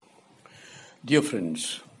Dear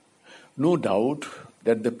friends, no doubt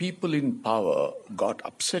that the people in power got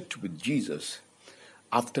upset with Jesus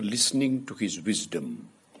after listening to his wisdom.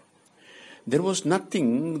 There was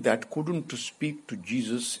nothing that couldn't speak to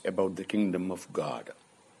Jesus about the kingdom of God.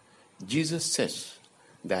 Jesus says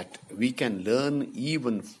that we can learn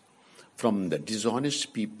even from the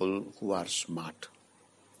dishonest people who are smart.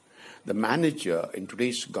 The manager in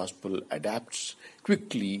today's gospel adapts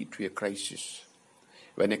quickly to a crisis.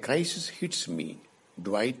 When a crisis hits me,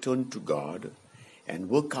 do I turn to God and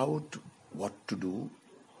work out what to do?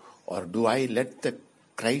 Or do I let the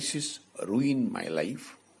crisis ruin my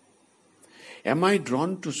life? Am I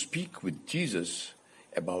drawn to speak with Jesus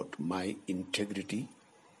about my integrity?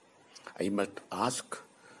 I must ask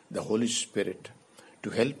the Holy Spirit to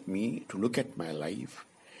help me to look at my life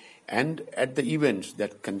and at the events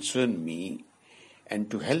that concern me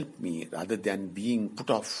and to help me rather than being put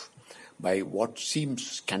off by what seems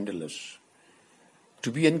scandalous,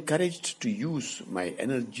 to be encouraged to use my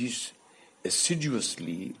energies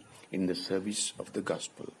assiduously in the service of the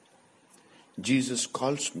gospel. Jesus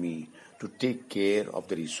calls me to take care of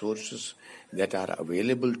the resources that are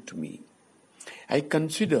available to me. I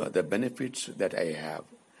consider the benefits that I have,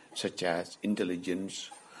 such as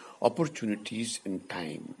intelligence, opportunities, and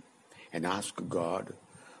time, and ask God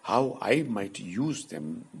how I might use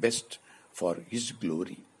them best for His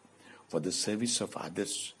glory, for the service of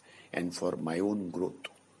others, and for my own growth.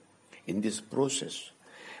 In this process,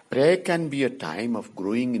 prayer can be a time of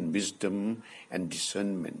growing in wisdom and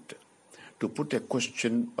discernment. To put a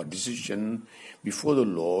question or decision before the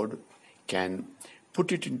Lord can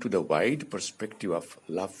put it into the wide perspective of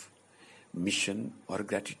love, mission, or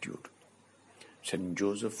gratitude. Saint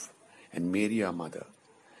Joseph and Mary, our mother,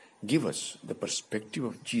 give us the perspective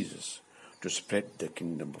of Jesus to spread the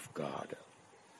kingdom of God.